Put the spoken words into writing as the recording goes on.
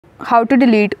How to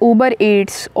delete Uber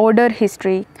Eats order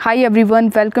history. Hi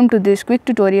everyone, welcome to this quick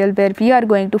tutorial where we are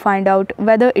going to find out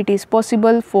whether it is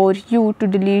possible for you to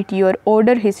delete your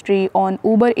order history on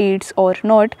Uber Eats or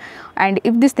not, and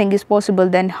if this thing is possible,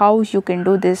 then how you can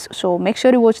do this. So make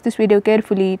sure you watch this video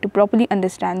carefully to properly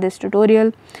understand this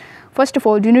tutorial. First of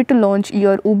all, you need to launch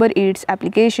your Uber Eats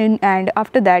application, and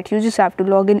after that you just have to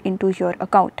log in into your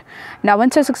account. Now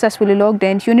once you're successfully logged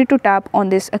in, you need to tap on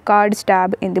this cards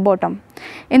tab in the bottom.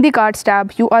 In the cards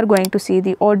tab, you are going to see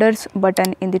the orders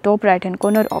button in the top right hand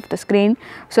corner of the screen.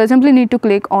 So simply need to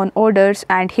click on orders,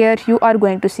 and here you are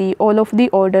going to see all of the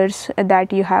orders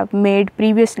that you have made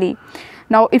previously.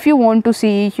 Now if you want to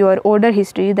see your order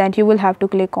history, then you will have to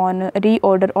click on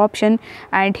reorder option,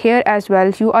 and here as well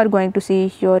you are going to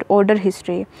see your order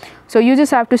history. So you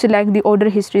just have to select the order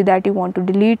history that you want to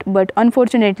delete, but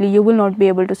unfortunately you will not be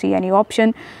able to see any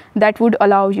option that would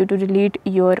allow you to delete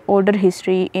your order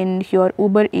history in your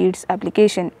Uber Eats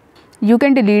application. You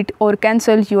can delete or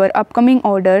cancel your upcoming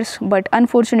orders, but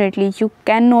unfortunately you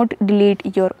cannot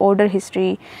delete your order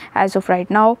history as of right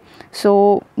now.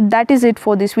 So that is it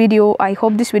for this video. I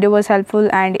hope this video was helpful,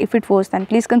 and if it was, then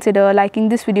please consider liking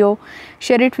this video,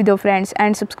 share it with your friends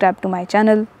and subscribe to my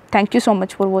channel. Thank you so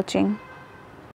much for watching.